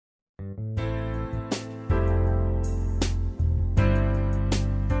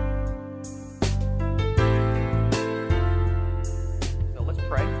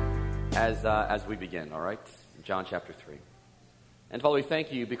as we begin, all right? John chapter 3. And Father, we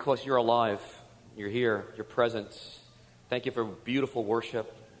thank you because you're alive. You're here. You're present. Thank you for beautiful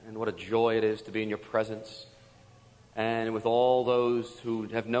worship and what a joy it is to be in your presence. And with all those who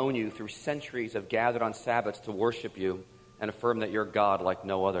have known you through centuries have gathered on Sabbaths to worship you and affirm that you're God like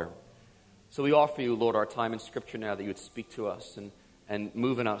no other. So we offer you, Lord, our time in Scripture now that you would speak to us and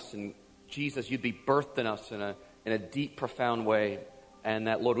move in us. And Jesus, you'd be birthed in us in a deep, profound way. And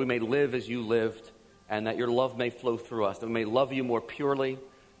that, Lord, we may live as you lived, and that your love may flow through us, that we may love you more purely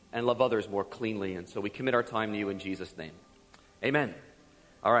and love others more cleanly. And so we commit our time to you in Jesus' name. Amen.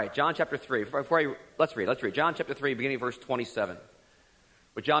 All right, John chapter 3. Let's read. John chapter 3, beginning of verse 27.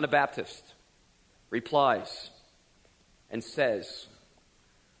 Where John the Baptist replies and says,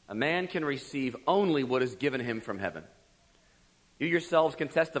 "A man can receive only what is given him from heaven. You yourselves can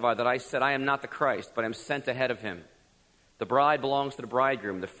testify that I said I am not the Christ, but am sent ahead of him. The bride belongs to the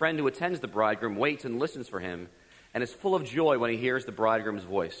bridegroom. The friend who attends the bridegroom waits and listens for him and is full of joy when he hears the bridegroom's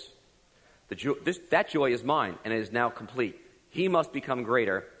voice. That joy is mine, and it is now complete. He must become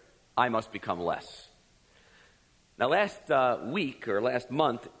greater. I must become less." Now, last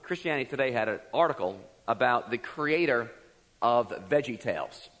month, Christianity Today had an article about the creator of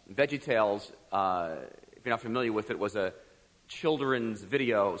VeggieTales. VeggieTales, if you're not familiar with it, was a children's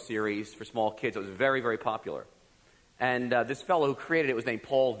video series for small kids. It was very, very popular. And this fellow who created it was named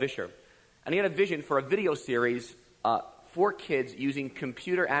Paul Vischer. And he had a vision for a video series for kids using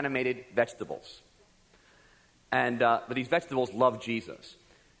computer-animated vegetables. And but these vegetables loved Jesus.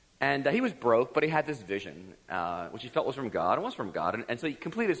 And he was broke, but he had this vision, which he felt was from God, and was from God. And so he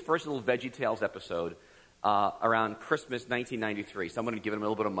completed his first little VeggieTales episode around Christmas 1993. Someone had given him a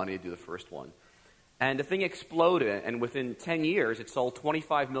little bit of money to do the first one. And the thing exploded, and within 10 years, it sold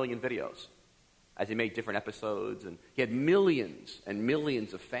 25 million videos as he made different episodes. And he had millions and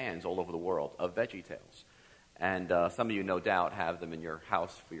millions of fans all over the world of VeggieTales. And some of you, no doubt, have them in your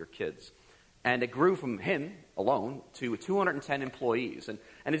house for your kids. And it grew from him alone to 210 employees.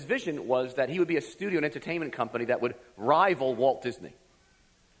 And his vision was that he would be a studio and entertainment company that would rival Walt Disney,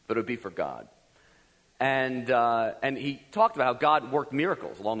 but it would be for God. And he talked about how God worked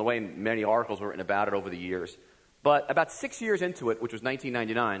miracles along the way, and many articles were written about it over the years. But about 6 years into it, which was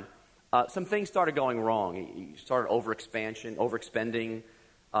 1999, some things started going wrong. He started overexpending.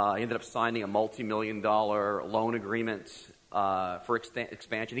 He ended up signing a multi-million-dollar loan agreement for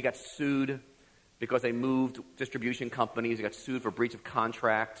expansion. He got sued because they moved distribution companies. He got sued for breach of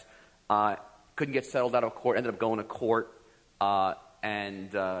contract. Couldn't get settled out of court. Ended up going to court,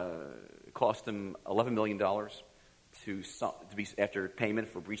 and it cost him $11 million to be after payment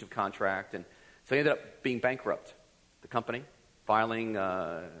for breach of contract. And so he ended up being bankrupt. The company filing,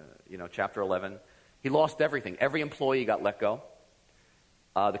 Chapter 11. He lost everything. Every employee got let go.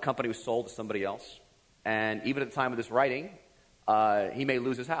 The company was sold to somebody else. And even at the time of this writing, he may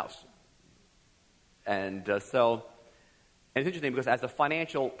lose his house. And it's interesting because as the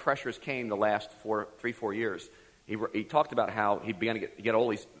financial pressures came the last 4 years, he talked about how he began to get all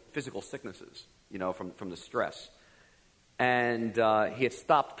these physical sicknesses, from the stress. And he had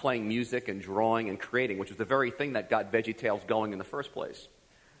stopped playing music and drawing and creating, which was the very thing that got VeggieTales going in the first place.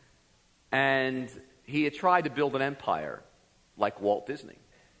 And he had tried to build an empire like Walt Disney.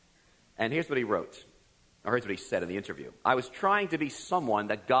 And here's what he wrote, or here's what he said in the interview. "I was trying to be someone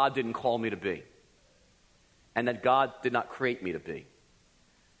that God didn't call me to be, and that God did not create me to be.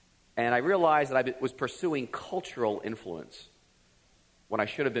 And I realized that I was pursuing cultural influence when I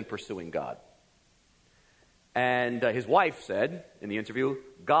should have been pursuing God." And his wife said in the interview,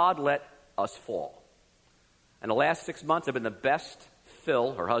 "God let us fall. And the last 6 months have been the best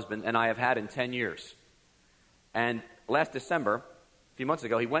Phil, her husband, and I have had in 10 years. And last December, a few months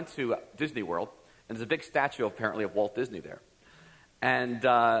ago, he went to Disney World, and there's a big statue apparently of Walt Disney there. And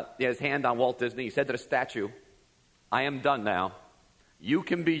he had his hand on Walt Disney. He said to the statue, 'I am done now. You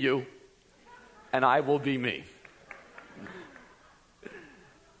can be you, and I will be me.'"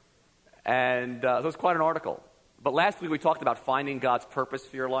 And so it's quite an article. But last week we talked about finding God's purpose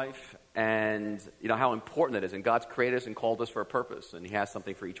for your life, and how important it is. And God's created us and called us for a purpose, and he has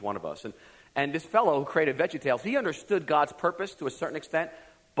something for each one of us. And this fellow who created VeggieTales, he understood God's purpose to a certain extent,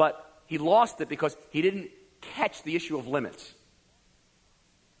 but he lost it because he didn't catch the issue of limits.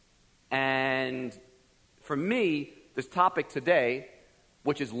 And for me, this topic today,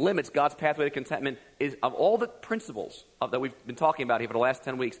 which is limits, God's pathway to contentment, is of all the principles that we've been talking about here for the last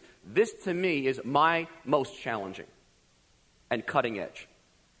 10 weeks, this to me is my most challenging and cutting edge,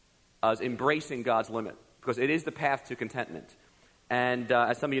 is embracing God's limit, because it is the path to contentment. And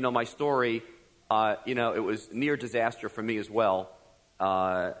as some of you know my story, it was near disaster for me as well.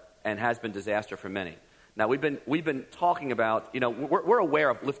 and has been disaster for many. Now, we've been talking about, we're aware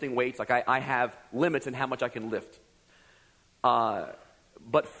of lifting weights. Like I have limits in how much I can lift.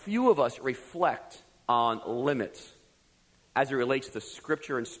 But few of us reflect on limits as it relates to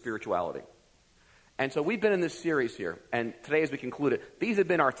Scripture and spirituality. And so we've been in this series here, and today as we conclude it, these have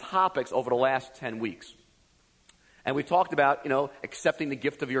been our topics over the last 10 weeks. And we've talked about, accepting the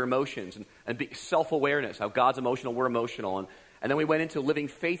gift of your emotions and self-awareness, how God's emotional, we're emotional. And then we went into living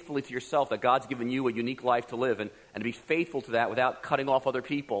faithfully to yourself, that God's given you a unique life to live and to be faithful to that without cutting off other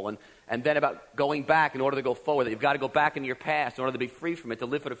people. And then about going back in order to go forward, that you've got to go back into your past in order to be free from it, to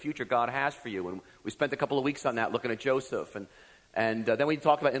live for the future God has for you. And we spent a couple of weeks on that looking at Joseph. And then we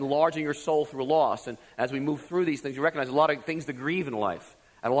talked about enlarging your soul through loss. And as we move through these things, you recognize a lot of things to grieve in life.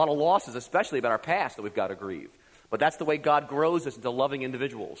 And a lot of losses, especially about our past, that we've got to grieve. But that's the way God grows us into loving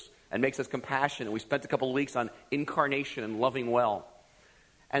individuals and makes us compassionate. We spent a couple of weeks on incarnation and loving well.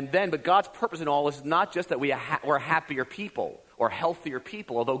 But God's purpose in all this is not just that we're happier people or healthier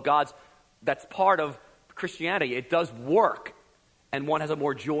people, although that's part of Christianity. It does work, and one has a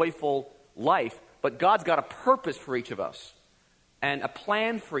more joyful life. But God's got a purpose for each of us, and a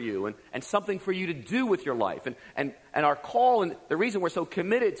plan for you, and something for you to do with your life. And our call, and the reason we're so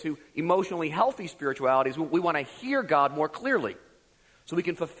committed to emotionally healthy spirituality is we want to hear God more clearly, so we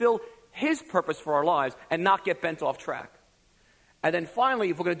can fulfill His purpose for our lives and not get bent off track. And then finally,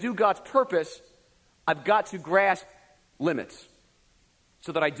 if we're going to do God's purpose, I've got to grasp limits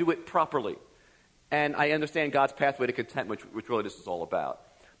so that I do it properly. And I understand God's pathway to contentment, which really this is all about.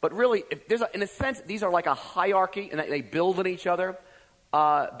 But really, in a sense, these are like a hierarchy, and they build on each other.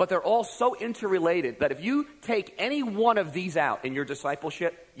 But they're all so interrelated that if you take any one of these out in your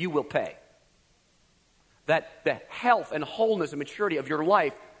discipleship, you will pay. That the health and wholeness and maturity of your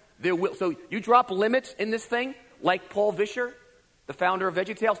life, so you drop limits in this thing, like Paul Vischer, the founder of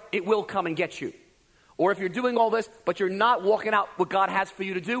VeggieTales, it will come and get you. Or if you're doing all this, but you're not walking out what God has for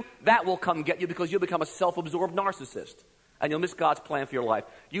you to do, that will come and get you, because you'll become a self-absorbed narcissist. And you'll miss God's plan for your life.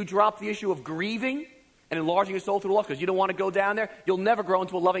 You drop the issue of grieving and enlarging your soul through loss because you don't want to go down there, you'll never grow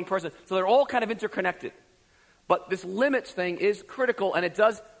into a loving person. So they're all kind of interconnected. But this limits thing is critical, and it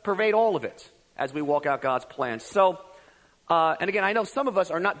does pervade all of it as we walk out God's plan. So, and again, I know some of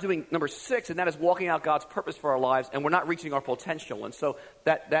us are not doing number 6, and that is walking out God's purpose for our lives, and we're not reaching our potential. And so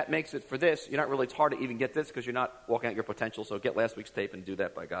that makes it for this. It's hard to even get this because you're not walking out your potential. So get last week's tape and do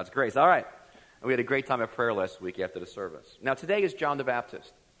that by God's grace. All right. And we had a great time of prayer last week after the service. Now, today is John the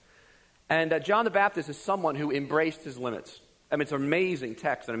Baptist. And John the Baptist is someone who embraced his limits. I mean, it's an amazing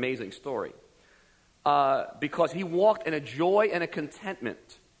text, an amazing story. Because he walked in a joy and a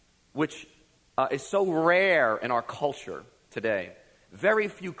contentment, which is so rare in our culture today. Very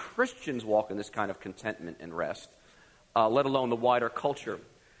few Christians walk in this kind of contentment and rest, let alone the wider culture.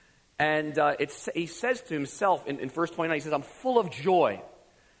 And he says to himself in verse 29, he says, I'm full of joy.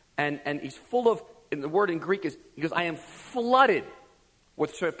 And he's full of, and the word in Greek is, he goes, I am flooded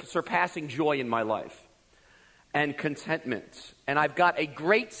with surpassing joy in my life and contentment. And I've got a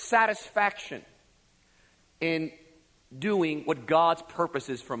great satisfaction in doing what God's purpose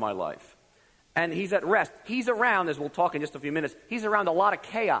is for my life. And he's at rest. He's around, as we'll talk in just a few minutes, he's around a lot of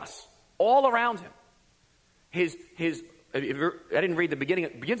chaos all around him. I didn't read the beginning.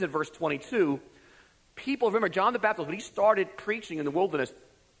 It begins at verse 22. People, remember, John the Baptist, when he started preaching in the wilderness,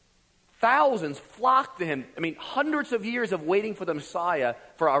 thousands flocked to him. I mean, hundreds of years of waiting for the Messiah,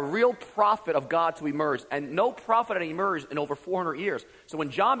 for a real prophet of God to emerge. And no prophet had emerged in over 400 years. So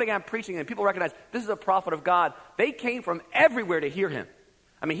when John began preaching and people recognized this is a prophet of God, they came from everywhere to hear him.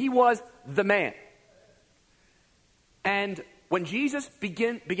 I mean, he was the man. And when Jesus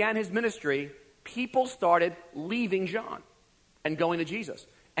began his ministry, people started leaving John and going to Jesus.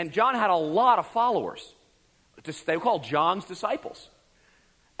 And John had a lot of followers. They were called John's disciples.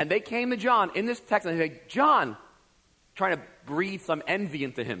 And they came to John in this text and they said, John, trying to breathe some envy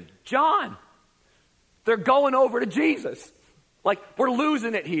into him. John, they're going over to Jesus. Like, we're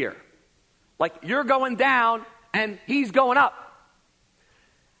losing it here. Like, you're going down and he's going up.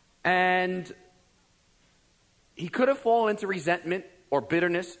 And he could have fallen into resentment or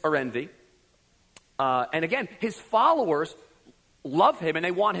bitterness or envy. And again, his followers love him and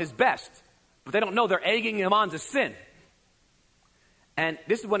they want his best. But they don't know they're egging him on to sin. And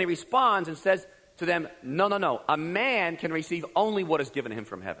this is when he responds and says to them, no. A man can receive only what is given him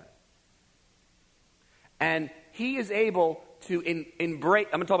from heaven. And he is able to embrace,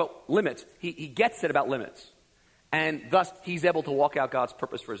 I'm going to talk about limits. He gets it about limits. And thus, he's able to walk out God's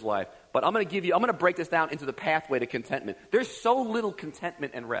purpose for his life. But I'm going to break this down into the pathway to contentment. There's so little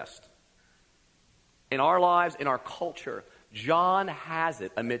contentment and rest in our lives, in our culture, John has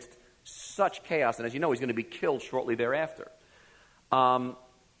it amidst such chaos. And as you know, he's going to be killed shortly thereafter. And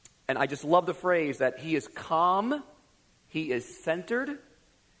I just love the phrase that he is calm, he is centered,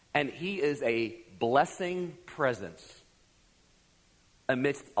 and he is a blessing presence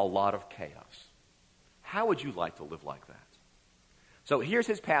amidst a lot of chaos. How would you like to live like that? So here's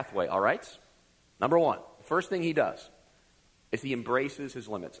his pathway, all right? Number one, the first thing he does is he embraces his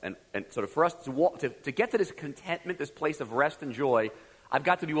limits. And sort of for us to get to this contentment, this place of rest and joy, I've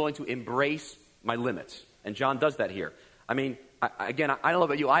got to be willing to embrace my limits. And John does that here. I mean, I don't know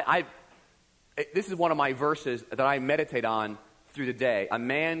about you. This is one of my verses that I meditate on through the day. A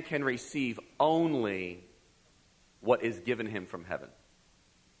man can receive only what is given him from heaven.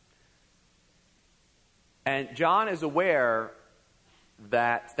 And John is aware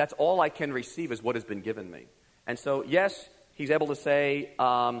that that's all I can receive is what has been given me. And so, yes, he's able to say,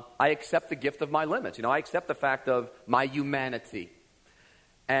 I accept the gift of my limits. I accept the fact of my humanity.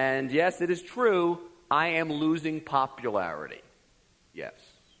 And yes, it is true, I am losing popularity. Yes,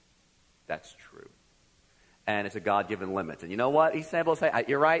 that's true. And it's a God-given limit. And you know what? He's able to say,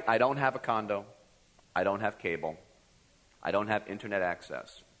 you're right, I don't have a condo. I don't have cable. I don't have internet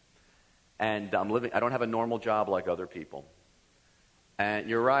access. And I don't have a normal job like other people. And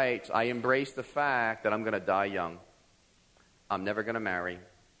you're right, I embrace the fact that I'm going to die young. I'm never going to marry.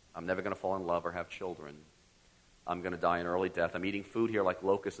 I'm never going to fall in love or have children. I'm going to die an early death. I'm eating food here like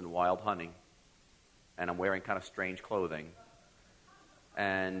locusts and wild honey. And I'm wearing kind of strange clothing.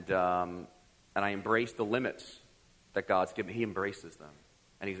 And I embrace the limits that God's given. He embraces them.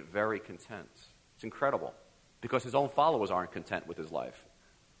 And he's very content. It's incredible. Because his own followers aren't content with his life.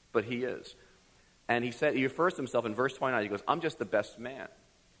 But he is. And he refers to himself in verse 29. He goes, I'm just the best man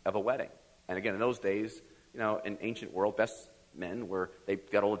of a wedding. And again, in those days, in ancient world, best men they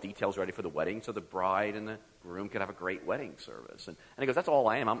got all the details ready for the wedding, so the bride and the groom could have a great wedding service. And he goes, that's all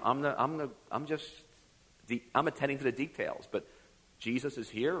I am. I'm attending to the details. But Jesus is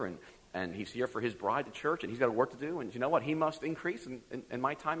here, and he's here for his bride, the church, and he's got a work to do. And you know what? He must increase, and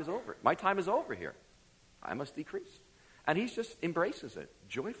my time is over. My time is over here. I must decrease. And he just embraces it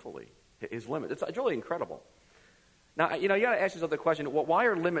joyfully, his limit. It's really incredible. Now, you got to ask yourself the question, why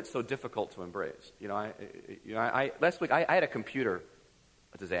are limits so difficult to embrace? Last week, I had a computer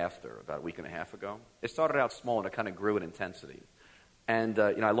disaster about a week and a half ago. It started out small, and it kind of grew in intensity. And,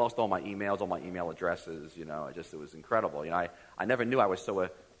 I lost all my emails, all my email addresses. It was incredible. I never knew I was so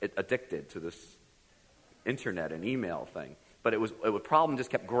addicted to this internet and email thing. But the problem just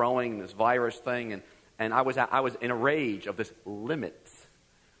kept growing, this virus thing, and I was in a rage of this limit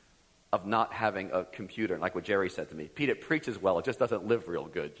of not having a computer. And like what Jerry said to me, Pete, it preaches well, it just doesn't live real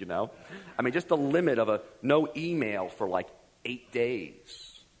good, I mean, just the limit of no email for like 8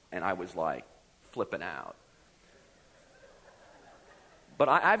 days. And I was like flipping out.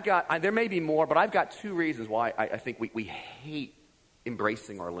 But there may be more, but I've got two reasons why I think we hate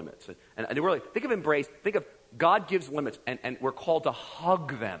embracing our limits. And really, think of God gives limits, and we're called to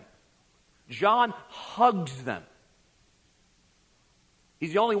hug them. John hugs them.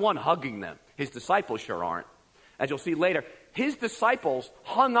 He's the only one hugging them. His disciples sure aren't. As you'll see later, his disciples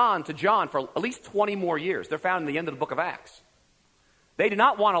hung on to John for at least 20 more years. They're found in the end of the book of Acts. They did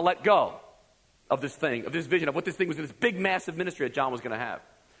not want to let go of this thing, of this vision, of what this thing was, this big, massive ministry that John was going to have.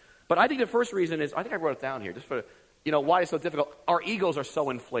 But I think the first reason is, I think I wrote it down here, just for, why it's so difficult. Our egos are so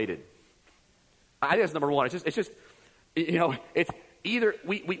inflated. I think that's number one. It's just it's either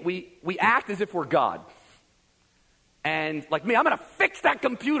we act as if we're God. And like me, I'm going to fix that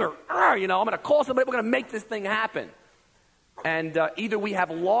computer. I'm going to call somebody. We're going to make this thing happen. And either we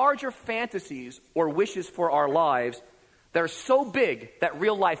have larger fantasies or wishes for our lives that are so big that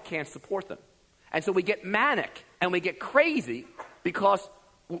real life can't support them. And so we get manic and we get crazy because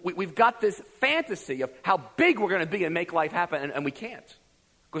we've got this fantasy of how big we're going to be and make life happen, and we can't.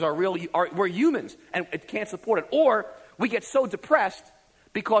 Because we're humans and it can't support it. Or we get so depressed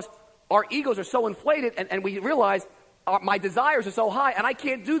because our egos are so inflated and we realize my desires are so high and I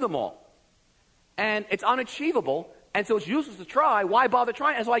can't do them all. And it's unachievable, and so it's useless to try. Why bother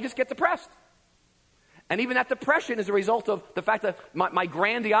trying? And so I just get depressed. And even that depression is a result of the fact that my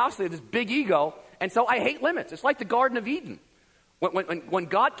grandiosity, this big ego, and so I hate limits. It's like the Garden of Eden. When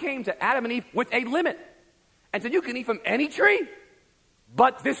God came to Adam and Eve with a limit and said, you can eat from any tree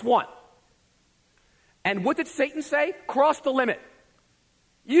but this one. And what did Satan say? Cross the limit.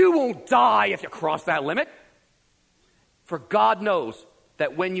 You won't die if you cross that limit. For God knows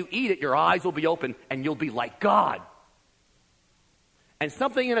that when you eat it, your eyes will be open and you'll be like God. And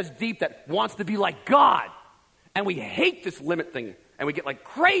something in us deep that wants to be like God. And we hate this limit thing. And we get like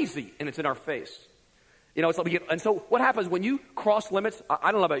crazy and it's in our face. It's like and so what happens when you cross limits?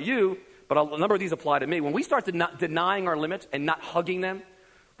 I don't know about you, but a number of these apply to me. When we start denying our limits and not hugging them,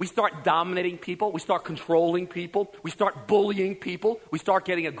 we start dominating people. We start controlling people. We start bullying people. We start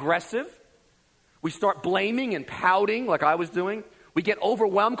getting aggressive. We start blaming and pouting like I was doing. We get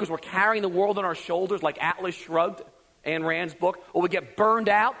overwhelmed because we're carrying the world on our shoulders like Atlas Shrugged, Ayn Rand's book. Or we get burned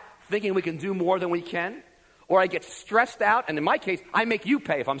out thinking we can do more than we can. Or I get stressed out, and in my case, I make you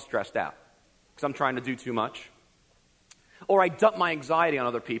pay if I'm stressed out because I'm trying to do too much. Or I dump my anxiety on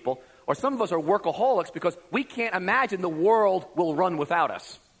other people. Or some of us are workaholics because we can't imagine the world will run without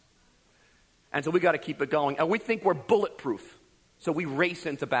us. And so we got to keep it going. And we think we're bulletproof. So we race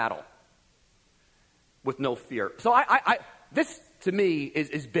into battle with no fear. So this, to me,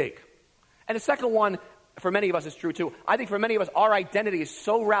 is big. And the second one, for many of us, is true too. I think for many of us, our identity is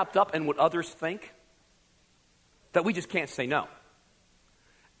so wrapped up in what others think that we just can't say no.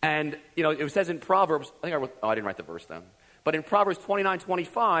 And, it says in Proverbs, I didn't write the verse down. But in Proverbs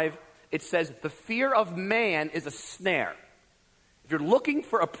 29:25, it says, the fear of man is a snare. If you're looking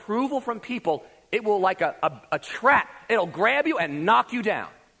for approval from people, it will like a trap. It'll grab you and knock you down.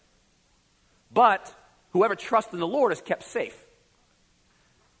 But whoever trusts in the Lord is kept safe.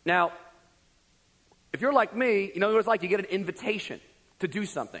 Now, if you're like me, what it's like? You get an invitation to do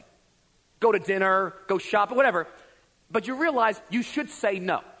something. Go to dinner, go shopping, whatever. But you realize you should say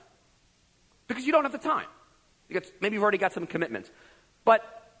no. Because you don't have the time. Maybe you've already got some commitments. But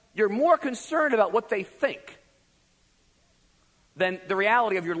you're more concerned about what they think than the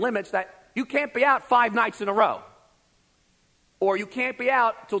reality of your limits, that you can't be out 5 nights in a row. Or you can't be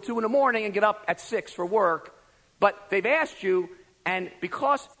out till 2 in the morning and get up at 6 for work. But they've asked you, and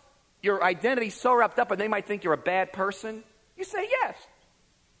because your identity's so wrapped up and they might think you're a bad person, you say yes.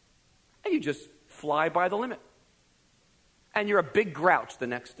 And you just fly by the limit. And you're a big grouch the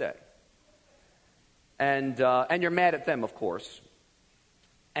next day. And you're mad at them, of course.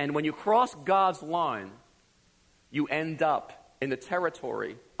 And when you cross God's line, you end up in the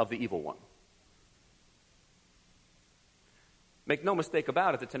territory of the evil one. Make no mistake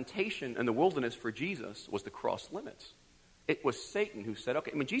about it, the temptation in the wilderness for Jesus was to cross limits. It was Satan who said,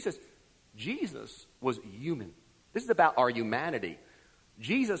 okay, Jesus was human. This is about our humanity.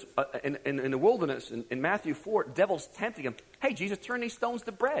 Jesus, in the wilderness, in Matthew 4, devil's tempting him. Hey, Jesus, turn these stones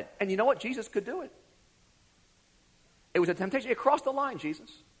to bread. And you know what? Jesus could do it. It was a temptation. It crossed the line,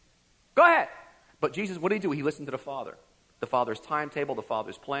 Jesus. Go ahead. But Jesus, what did he do? He listened to the Father. The Father's timetable, the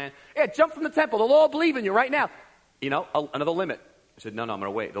Father's plan. Yeah, jump from the temple. They'll all believe in you right now. Another limit. He said, no, I'm going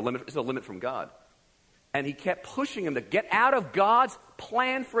to wait. This is a limit from God. And he kept pushing him to get out of God's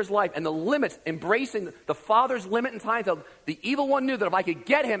plan for his life. And the limits, embracing the Father's limit in time. The evil one knew that if I could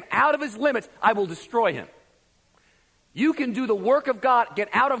get him out of his limits, I will destroy him. You can do the work of God, get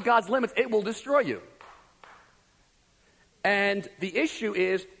out of God's limits, it will destroy you. And the issue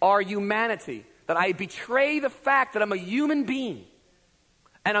is our humanity. That I betray the fact that I'm a human being.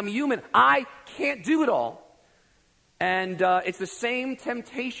 And I'm human. I can't do it all. And it's the same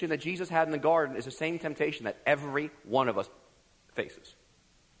temptation that Jesus had in the garden. It's the same temptation that every one of us faces.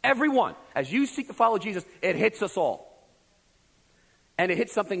 Everyone. As you seek to follow Jesus, it hits us all. And it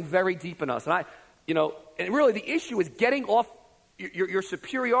hits something very deep in us. And and really the issue is getting off your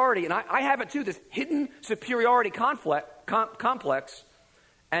superiority. And I have it too, this hidden superiority complex.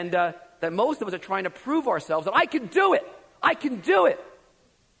 And that most of us are trying to prove ourselves that I can do it. I can do it.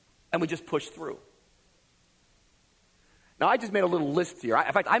 And we just push through. Now, I just made a little list here.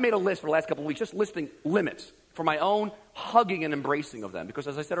 In fact, I made a list for the last couple of weeks just listing limits for my own hugging and embracing of them. Because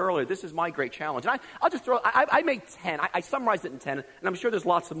as I said earlier, this is my great challenge. And I made 10. I summarized it in 10. And I'm sure there's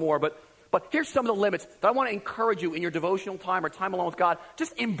lots of more. But here's some of the limits that I want to encourage you in your devotional time or time alone with God.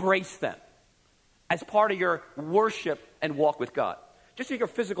 Just embrace them as part of your worship and walk with God. Just in your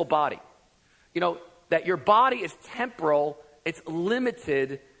physical body. That your body is temporal, it's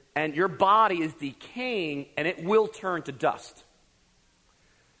limited, and your body is decaying, and it will turn to dust.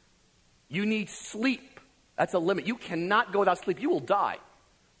 You need sleep. That's a limit. You cannot go without sleep. You will die.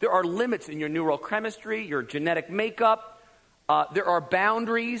 There are limits in your neurochemistry, your genetic makeup. There are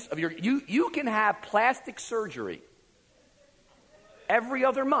boundaries of you can have plastic surgery every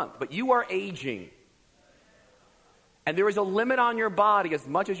other month, but you are aging. And there is a limit on your body as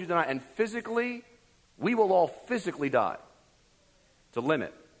much as you die. And physically, we will all physically die. It's a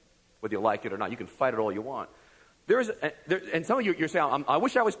limit, whether you like it or not. You can fight it all you want. And some of you're saying, I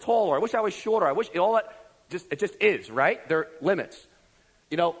wish I was taller. I wish I was shorter. I wish all that. It just is, right? There are limits.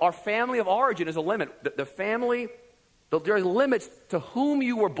 Our family of origin is a limit. The family, there are limits to whom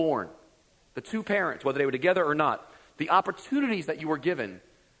you were born. The two parents, whether they were together or not. The opportunities that you were given.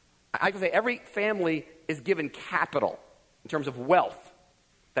 I can say every family is given capital in terms of wealth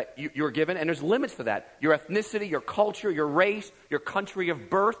that you're given, and there's limits to that. Your ethnicity, your culture, your race, your country of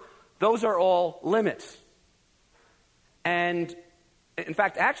birth, those are all limits. And in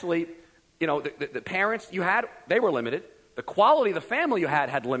fact, actually, the parents you had, they were limited. The quality of the family you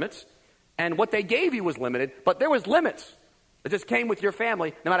had limits, and what they gave you was limited, but there was limits. It just came with your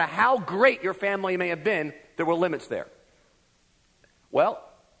family. No matter how great your family may have been, there were limits there. Well,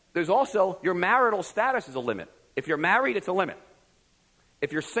 there's also your marital status is a limit. If you're married, it's a limit.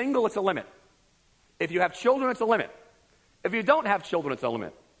 If you're single, it's a limit. If you have children, it's a limit. If you don't have children, it's a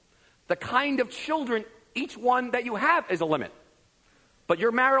limit. The kind of children, each one that you have is a limit. But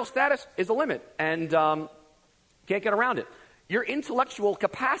your marital status is a limit, and can't get around it. Your intellectual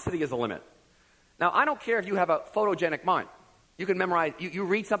capacity is a limit. Now, I don't care if you have a photogenic mind. You can memorize, you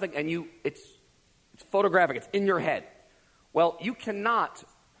read something and it's photographic, it's in your head. Well, you cannot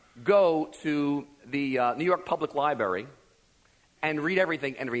go to the New York Public Library and read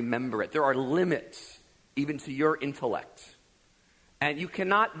everything and remember it. There are limits even to your intellect. And you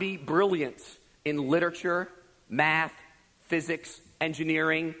cannot be brilliant in literature, math, physics,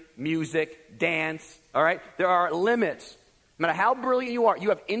 engineering, music, dance, all right? There are limits. No matter how brilliant you are, you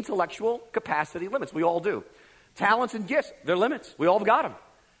have intellectual capacity limits. We all do. Talents and gifts, they're limits. We all have got them.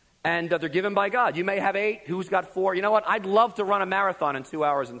 And they're given by God. You may have 8. Who's got 4? You know what? I'd love to run a marathon in 2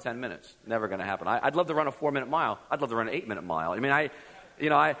 hours and 10 minutes. Never going to happen. I'd love to run a 4-minute mile. I'd love to run an 8-minute mile. I mean,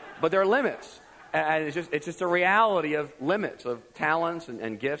 but there are limits. And it's just a reality of limits of talents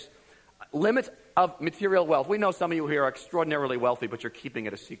and gifts. Limits of material wealth. We know some of you here are extraordinarily wealthy, but you're keeping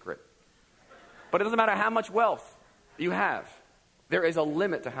it a secret. But it doesn't matter how much wealth you have. There is a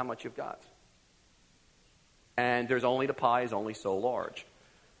limit to how much you've got. And the pie is only so large.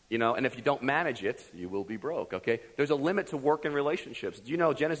 And if you don't manage it, you will be broke, okay? There's a limit to work and relationships. Do you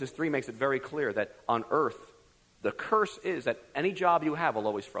know Genesis 3 makes it very clear that on earth, the curse is that any job you have will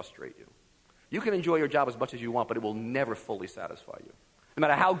always frustrate you. You can enjoy your job as much as you want, but it will never fully satisfy you, no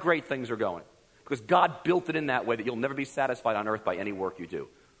matter how great things are going. Because God built it in that way that you'll never be satisfied on earth by any work you do.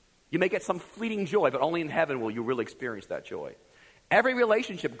 You may get some fleeting joy, but only in heaven will you really experience that joy. Every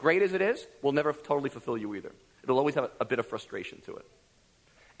relationship, great as it is, will never totally fulfill you either. It'll always have a bit of frustration to it.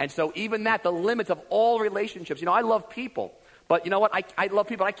 And so even that, the limits of all relationships. I love people. But you know what? I love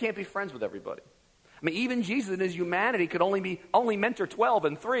people. I can't be friends with everybody. I mean, even Jesus in his humanity could only mentor 12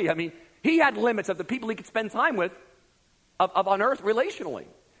 and 3. I mean, he had limits of the people he could spend time with of on earth relationally.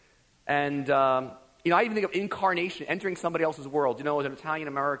 And, I even think of incarnation, entering somebody else's world. As an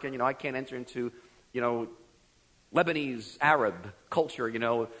Italian-American, I can't enter into, Lebanese, Arab culture,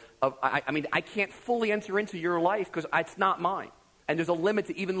 I can't fully enter into your life because it's not mine. And there's a limit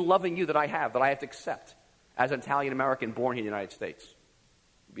to even loving you that I have to accept as an Italian-American born here in the United States.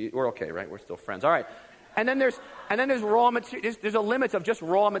 We're okay, right? We're still friends. All right. And then there's raw material. There's a limit of just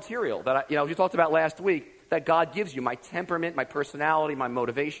raw material that, you talked about last week, that God gives you. My temperament, my personality, my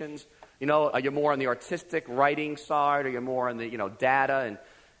motivations. Are you more on the artistic writing side? Or are you more on the, data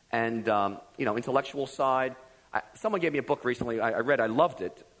and intellectual side? Someone gave me a book recently I read. I loved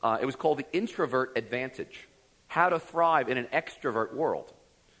it. It was called The Introvert Advantage. How to Thrive in an Extrovert World.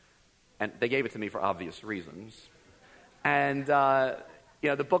 And they gave it to me for obvious reasons. And,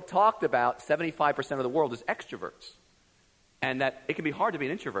 the book talked about 75% of the world is extroverts. And that it can be hard to be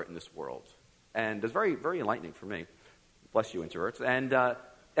an introvert in this world. And it's very, very enlightening for me. Bless you, introverts. And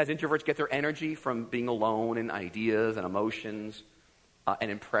as introverts get their energy from being alone and ideas and emotions and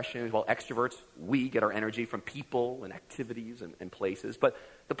impressions, while extroverts, we get our energy from people and activities and places. But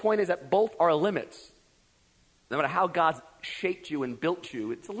the point is that both are limits. No matter how God's shaped you and built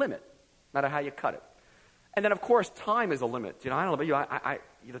you, it's a limit, no matter how you cut it. And then, of course, time is a limit. I don't know about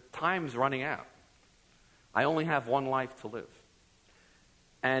you, the time's running out. I only have one life to live.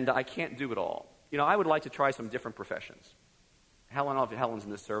 And I can't do it all. I would like to try some different professions. I don't know if Helen's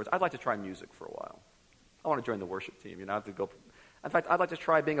in this service. I'd like to try music for a while. I want to join the worship team. I have to go. In fact, I'd like to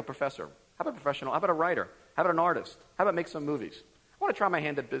try being a professor. How about a professional? How about a writer? How about an artist? How about make some movies? I want to try my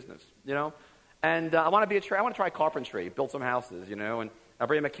hand at business, And I want to I want to try carpentry, build some houses, and I'll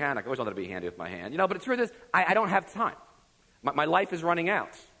be a mechanic. I always wanted to be handy with my hand. But the truth is, I don't have time. My life is running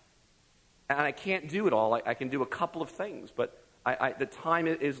out. And I can't do it all. I can do a couple of things, but the time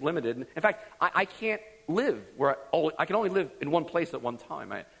is limited. In fact, I can't live I can only live in one place at one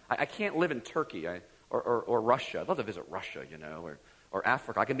time. I can't live in Turkey or Russia. I'd love to visit Russia, or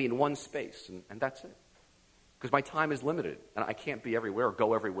Africa. I can be in one space, and that's it. Because my time is limited, and I can't be everywhere or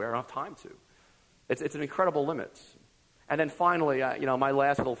go everywhere. I don't have time to. It's an incredible limit. And then finally, my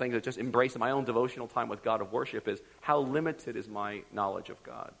last little thing is just embracing my own devotional time with God of worship is how limited is my knowledge of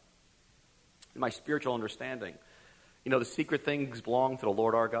God. in my spiritual understanding. You know, the secret things belong to the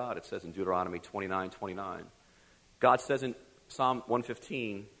Lord our God, it says in Deuteronomy 29:29. God says in Psalm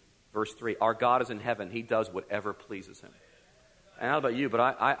 115, verse 3, our God is in heaven. He does whatever pleases him. And I don't know about you, but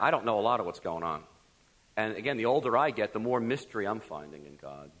I don't know a lot of what's going on. And again, the older I get, the more mystery I'm finding in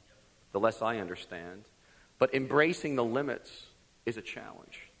God, the less I understand. But embracing the limits is a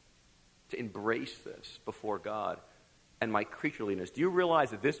challenge. To embrace this before God and my creatureliness. Do you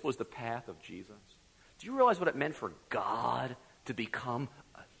realize that this was the path of Jesus? Do you realize what it meant for God to become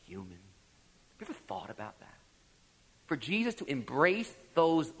a human? Have you ever thought about that? For Jesus to embrace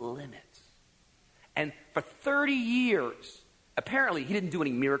those limits. And for 30 years, apparently he didn't do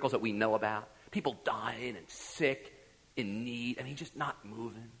any miracles that we know about. People dying and sick, in need, and he's just not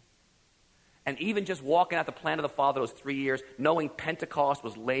moving. And even just walking out the plan of the Father those 3 years, knowing Pentecost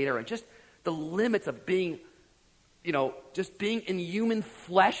was later, and just the limits of being, just being in human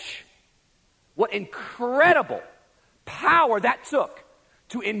flesh. What incredible power that took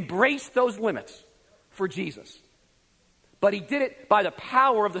to embrace those limits for Jesus. But he did it by the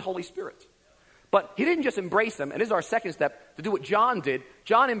power of the Holy Spirit. But he didn't just embrace them, and this is our second step, to do what John did.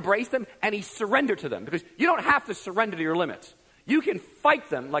 John embraced them, and he surrendered to them. Because you don't have to surrender to your limits. You can fight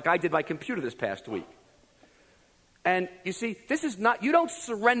them like I did my computer this past week. And you see, this is not, you don't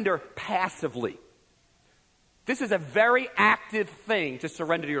surrender passively. This is a very active thing to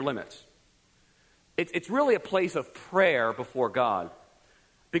surrender to your limits. It's really a place of prayer before God.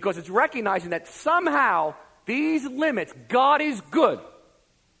 Because it's recognizing that somehow these limits, God is good.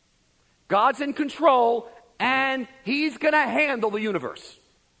 God's in control, and he's going to handle the universe.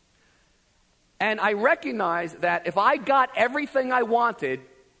 And I recognize that if I got everything I wanted,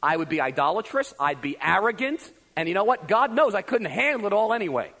 I would be idolatrous, I'd be arrogant, and you know what? God knows I couldn't handle it all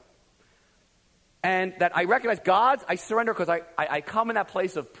anyway. And that I recognize I surrender because I come in that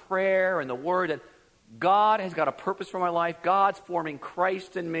place of prayer and the word that God has got a purpose for my life. God's forming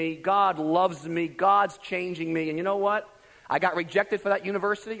Christ in me. God loves me. God's changing me. And you know what? I got rejected for that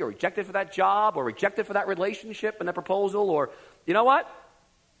university or rejected for that job or rejected for that relationship and that proposal or, you know what?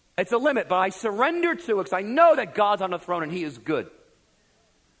 It's a limit, but I surrender to it because I know that God's on the throne and he is good.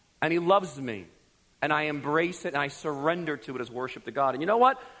 And he loves me. And I embrace it and I surrender to it as worship to God. And you know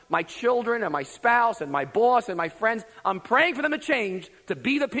what? My children and my spouse and my boss and my friends, I'm praying for them to change to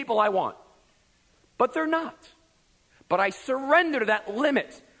be the people I want. But they're not. But I surrender to that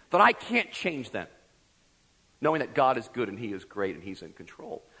limit that I can't change them. Knowing that God is good and he is great and he's in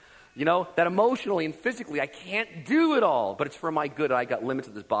control. You know, that emotionally and physically I can't do it all, but it's for my good. I got limits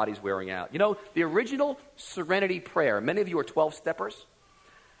that this body's wearing out. You know, the original Serenity Prayer, many of you are 12-steppers.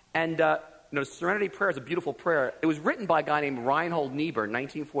 And, Serenity Prayer is a beautiful prayer. It was written by a guy named Reinhold Niebuhr in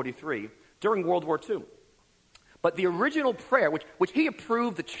 1943 during World War II. But the original prayer, which he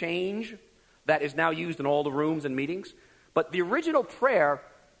approved the change that is now used in all the rooms and meetings, but the original prayer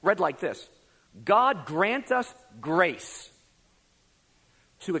read like this. God grant us grace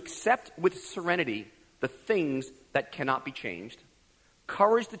to accept with serenity the things that cannot be changed,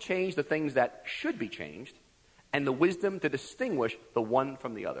 courage to change the things that should be changed, and the wisdom to distinguish the one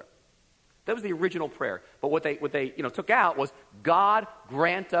from the other. That was the original prayer. But what they took out was God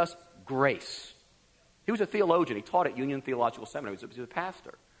grant us grace. He was a theologian. He taught at Union Theological Seminary. He was a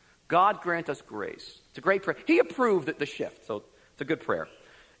pastor. God grant us grace. It's a great prayer. He approved the shift, so it's a good prayer.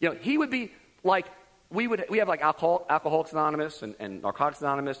 He would be like, we have like Alcoholics Anonymous and Narcotics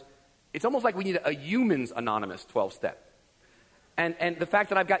Anonymous. It's almost like we need a Humans Anonymous 12-step. And the fact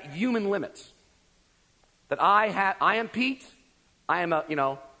that I've got human limits. That I am Pete. I am a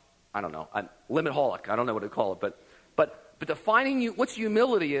limit-holic. I don't know what to call it. But defining what's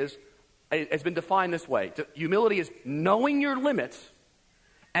humility is, has been defined this way. Humility is knowing your limits.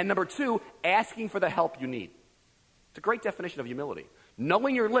 And number two, asking for the help you need. It's a great definition of humility.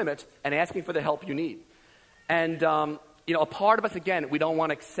 Knowing your limits and asking for the help you need. And, a part of us, again, we don't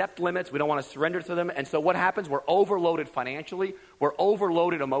want to accept limits. We don't want to surrender to them. And so what happens? We're overloaded financially. We're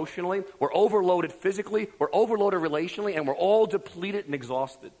overloaded emotionally. We're overloaded physically. We're overloaded relationally. And we're all depleted and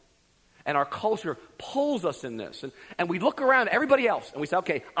exhausted. And our culture pulls us in this. And we look around at everybody else. And we say,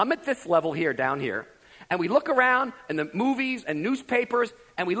 okay, I'm at this level here, down here. And we look around in the movies and newspapers.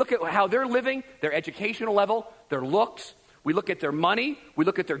 And we look at how they're living, their educational level, their looks. We look at their money, we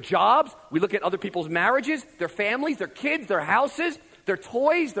look at their jobs, we look at other people's marriages, their families, their kids, their houses, their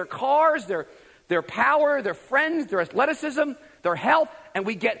toys, their cars, their power, their friends, their athleticism, their health, and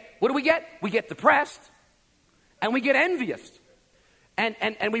what do we get? We get depressed, and we get envious.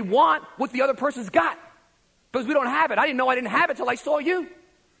 And we want what the other person's got, because we don't have it. I didn't know I didn't have it till I saw you.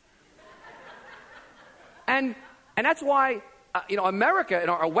 And that's why America and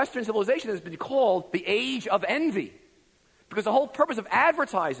our Western civilization has been called the age of envy. Because the whole purpose of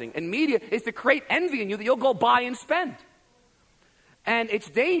advertising and media is to create envy in you that you'll go buy and spend. And it's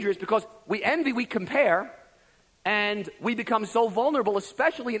dangerous because we envy, we compare, and we become so vulnerable,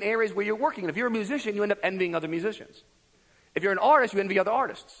 especially in areas where you're working. And if you're a musician, you end up envying other musicians. If you're an artist, you envy other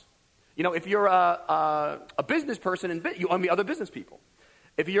artists. If you're a business person, you envy other business people.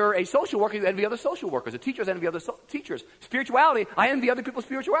 If you're a social worker, you envy other social workers. The teachers envy other teachers. Spirituality, I envy other people's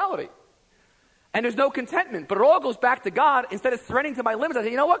spirituality. And there's no contentment. But it all goes back to God. Instead of threatening to my limits, I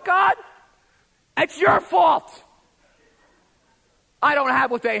say, you know what, God? It's your fault. I don't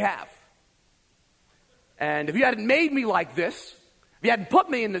have what they have. And if you hadn't made me like this, if you hadn't put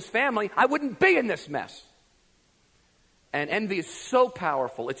me in this family, I wouldn't be in this mess. And envy is so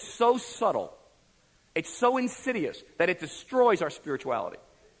powerful. It's so subtle. It's so insidious that it destroys our spirituality.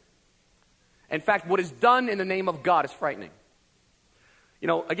 In fact, what is done in the name of God is frightening.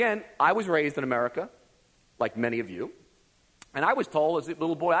 Again, I was raised in America, like many of you, and I was told as a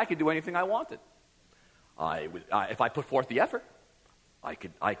little boy I could do anything I wanted. If I put forth the effort, I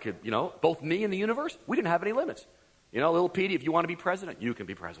could, both me and the universe, we didn't have any limits. Little Petey, if you want to be president, you can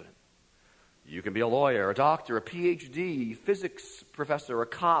be president. You can be a lawyer, a doctor, a PhD, physics professor, a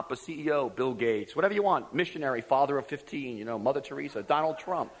cop, a CEO, Bill Gates, whatever you want, missionary, father of 15, Mother Teresa, Donald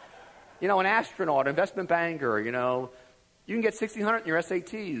Trump, an astronaut, investment banker, You can get 1,600 in your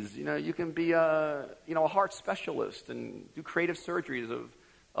SATs. You can be a heart specialist and do creative surgeries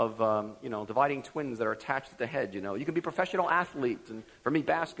of dividing twins that are attached at the head. You can be a professional athlete, and for me,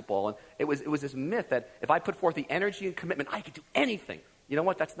 basketball. And it was this myth that if I put forth the energy and commitment, I could do anything. You know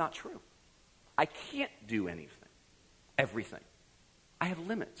what? That's not true. I can't do anything, everything. I have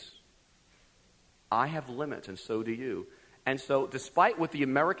limits. I have limits, and so do you. And so, despite what the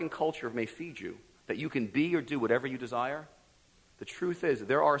American culture may feed you, that you can be or do whatever you desire, the truth is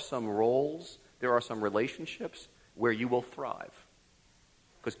there are some roles, there are some relationships where you will thrive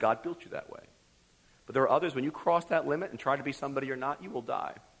because God built you that way. But there are others, when you cross that limit and try to be somebody you're not, you will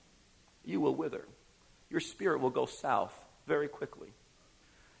die. You will wither. Your spirit will go south very quickly.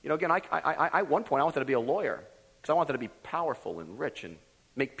 Again, I at one point I wanted to be a lawyer because I wanted to be powerful and rich and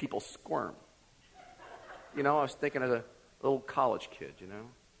make people squirm. I was thinking as a little college kid,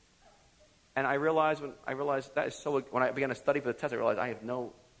 And I realized that is so. When I began to study for the test, I realized I have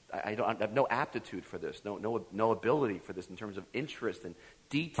no aptitude for this, no ability for this in terms of interest and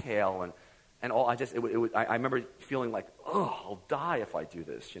detail and all. I remember feeling like, I'll die if I do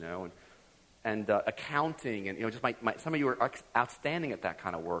this, and accounting and just some of you are outstanding at that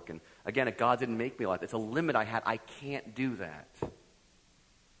kind of work. And again, if God didn't make me like that, it's a limit I had. I can't do that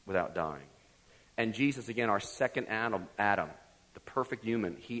without dying. And Jesus, again, our second Adam, the perfect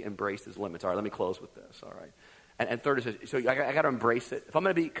human, he embraced his limits. All right, let me close with this, all right? And third is, so I got to embrace it. If I'm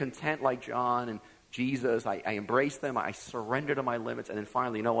going to be content like John and Jesus, I embrace them, I surrender to my limits, and then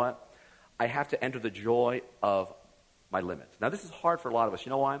finally, you know what? I have to enter the joy of my limits. Now, this is hard for a lot of us.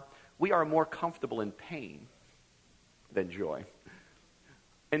 You know why? We are more comfortable in pain than joy.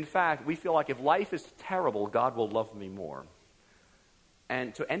 In fact, we feel like if life is terrible, God will love me more.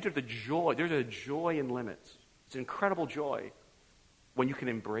 And to enter the joy, there's a joy in limits. It's an incredible joy when you can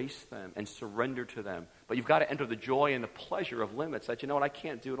embrace them and surrender to them. But you've got to enter the joy and the pleasure of limits that, I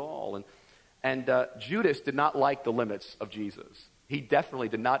can't do it all. And Judas did not like the limits of Jesus. He definitely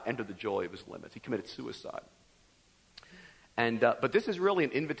did not enter the joy of his limits. He committed suicide. But this is really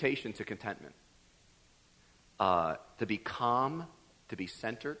an invitation to contentment. To be calm, to be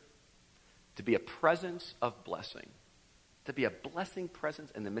centered, to be a presence of blessing. To be a blessing presence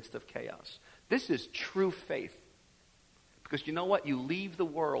in the midst of chaos. This is true faith. Because you know what? You leave the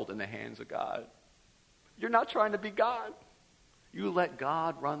world in the hands of God. You're not trying to be God. You let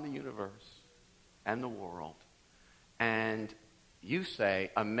God run the universe and the world. And you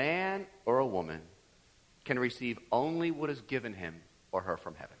say, a man or a woman can receive only what is given him or her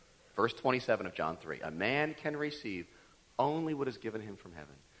from heaven. Verse 27 of John 3. A man can receive only what is given him from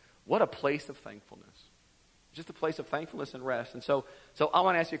heaven. What a place of thankfulness. Just a place of thankfulness and rest. And so I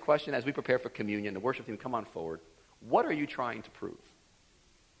want to ask you a question as we prepare for communion. The worship team, come on forward. What are you trying to prove?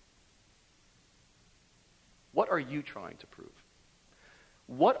 What are you trying to prove?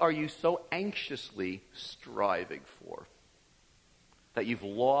 What are you so anxiously striving for that you've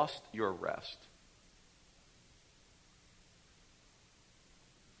lost your rest?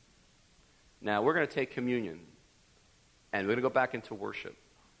 Now, we're going to take communion, and we're going to go back into worship.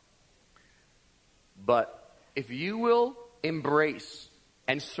 But if you will embrace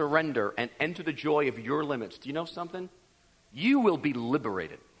and surrender and enter the joy of your limits, do you know something? You will be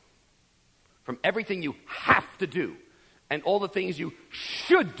liberated from everything you have to do and all the things you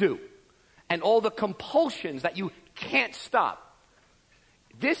should do and all the compulsions that you can't stop.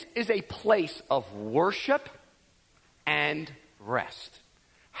 This is a place of worship and rest.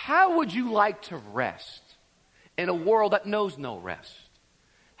 How would you like to rest in a world that knows no rest?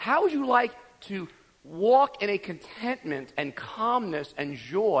 How would you like to walk in a contentment and calmness and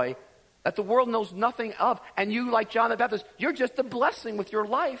joy that the world knows nothing of? And you, like John the Baptist, you're just a blessing with your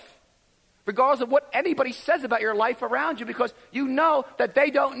life, regardless of what anybody says about your life around you, because you know that they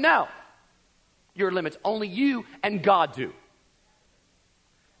don't know your limits. Only you and God do.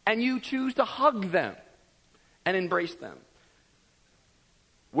 And you choose to hug them and embrace them.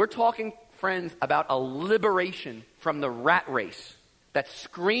 We're talking, friends, about a liberation from the rat race that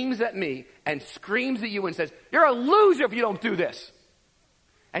screams at me and screams at you and says, you're a loser if you don't do this.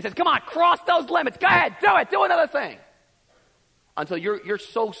 And says, come on, cross those limits. Go ahead, do it. Do another thing. Until you're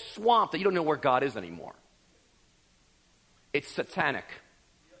so swamped that you don't know where God is anymore. It's satanic.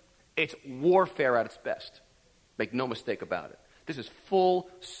 It's warfare at its best. Make no mistake about it. This is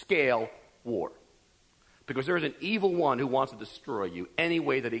full-scale war. Because there is an evil one who wants to destroy you any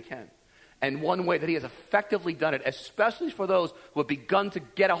way that he can. And one way that he has effectively done it, especially for those who have begun to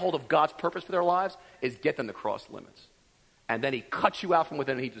get a hold of God's purpose for their lives, is get them to cross limits. And then he cuts you out from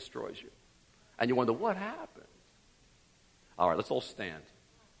within and he destroys you. And you wonder, what happened? All right, let's all stand.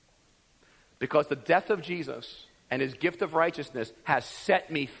 Because the death of Jesus and his gift of righteousness has set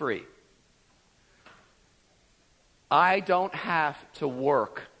me free. I don't have to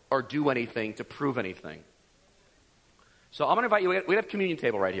work or do anything to prove anything. So I'm going to invite you, we have a communion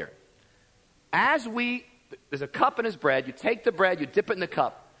table right here. There's a cup and his bread, you take the bread, you dip it in the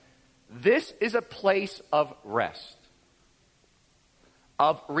cup. This is a place of rest,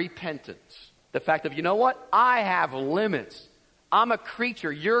 of repentance. The fact of, you know what? I have limits. I'm a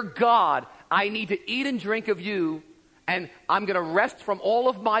creature. You're God. I need to eat and drink of you, and I'm going to rest from all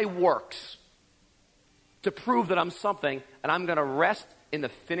of my works to prove that I'm something, and I'm going to rest in the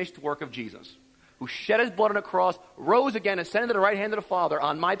finished work of Jesus, who shed his blood on a cross, rose again, and ascended to the right hand of the Father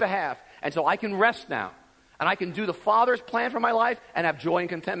on my behalf. And so I can rest now. And I can do the Father's plan for my life and have joy and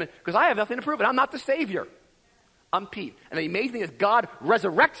contentment, because I have nothing to prove it. I'm not the Savior. I'm Pete. And the amazing thing is God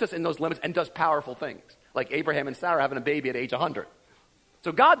resurrects us in those limits and does powerful things, like Abraham and Sarah having a baby at age 100.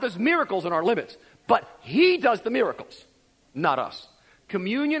 So God does miracles in our limits, but he does the miracles, not us.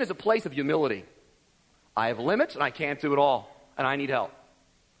 Communion is a place of humility. I have limits and I can't do it all, and I need help.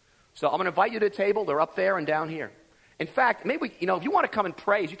 So I'm going to invite you to the table. They're up there and down here. In fact, maybe, if you want to come and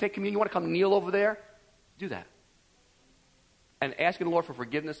pray, as you take communion, you want to come kneel over there, do that. And ask the Lord for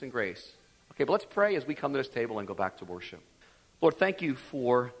forgiveness and grace. Okay, but let's pray as we come to this table and go back to worship. Lord, thank you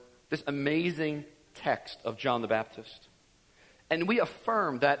for this amazing text of John the Baptist. And we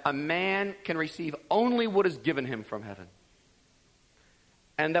affirm that a man can receive only what is given him from heaven.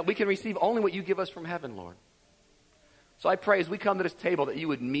 And that we can receive only what you give us from heaven, Lord. So I pray as we come to this table that you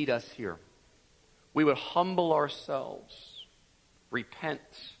would meet us here. We would humble ourselves, repent,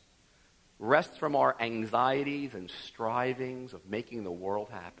 rest from our anxieties and strivings of making the world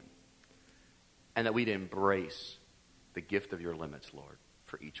happen. And that we'd embrace the gift of your limits, Lord,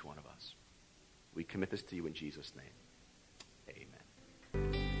 for each one of us. We commit this to you in Jesus' name.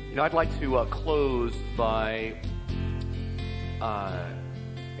 Amen. I'd like to close by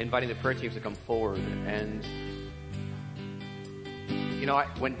inviting the prayer teams to come forward. And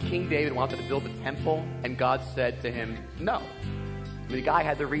when King David wanted to build the temple, and God said to him, no. The guy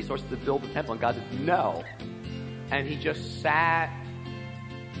had the resources to build the temple, and God said, no. And he just sat,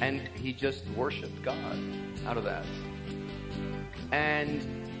 and he just worshiped God out of that.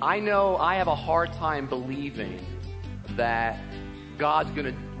 And I know I have a hard time believing that God's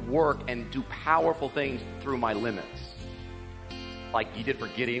going to work and do powerful things through my limits. Like he did for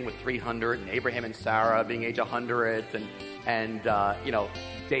Gideon with 300, and Abraham and Sarah being age 100, and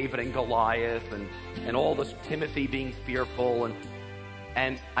David and Goliath, and all this, Timothy being fearful,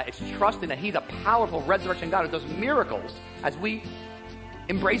 and it's trusting that he's a powerful resurrection God who does miracles as we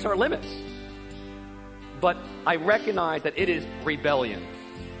embrace our limits. But I recognize that it is rebellion.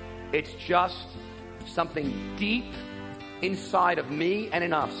 It's just something deep inside of me and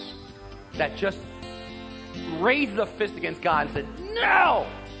in us that just raised a fist against God and said, no!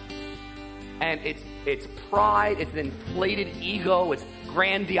 And it's pride, it's an inflated ego, it's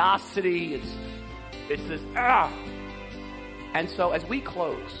grandiosity, it's this, And so as we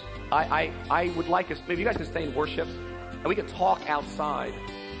close, I would like us, maybe you guys can stay in worship, and we can talk outside.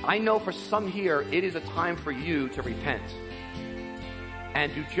 I know for some here, it is a time for you to repent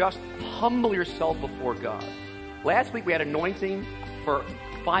and to just humble yourself before God. Last week we had anointing for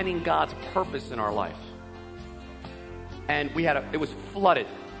finding God's purpose in our life. and it was flooded.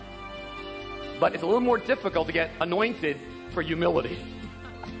 But it's a little more difficult to get anointed for humility,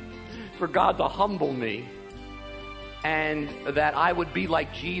 for God to humble me, and that I would be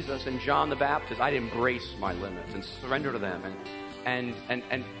like Jesus and John the Baptist. I'd embrace my limits and surrender to them, and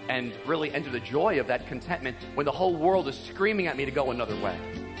really enter the joy of that contentment when the whole world is screaming at me to go another way.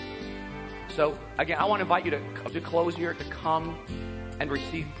 So again, I want to invite you to close here, to come and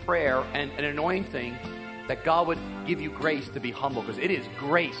receive prayer and an anointing that God would give you grace to be humble, because it is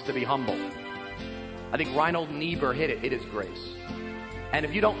grace to be humble. I think Reinhold Niebuhr hit it. It is grace. And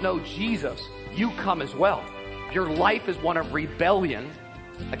if you don't know Jesus, you come as well. Your life is one of rebellion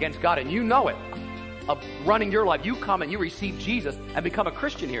against God, and you know it, of running your life. You come and you receive Jesus and become a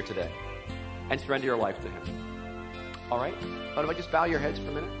Christian here today and surrender your life to Him. All right? But if I just bow your heads for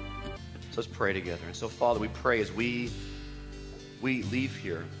a minute? So let's pray together. And so, Father, we pray as we leave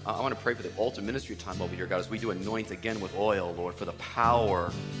here. I want to pray for the altar ministry time over here, God, as we do anoint again with oil, Lord, for the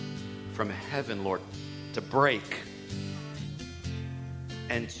power from heaven, Lord, to break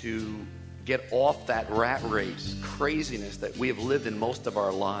and to get off that rat race craziness that we have lived in most of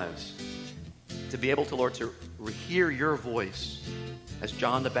our lives. To be able to, Lord, to hear your voice as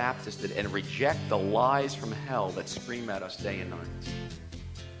John the Baptist did and reject the lies from hell that scream at us day and night.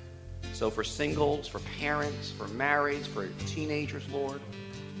 So for singles, for parents, for marrieds, for teenagers, Lord,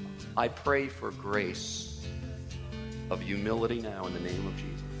 I pray for grace of humility now in the name of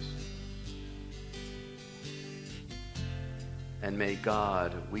Jesus. And may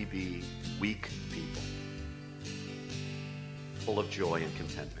God, we be weak people, full of joy and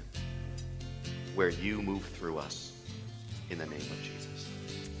contentment, where you move through us in the name of Jesus.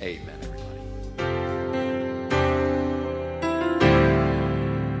 Amen, everybody.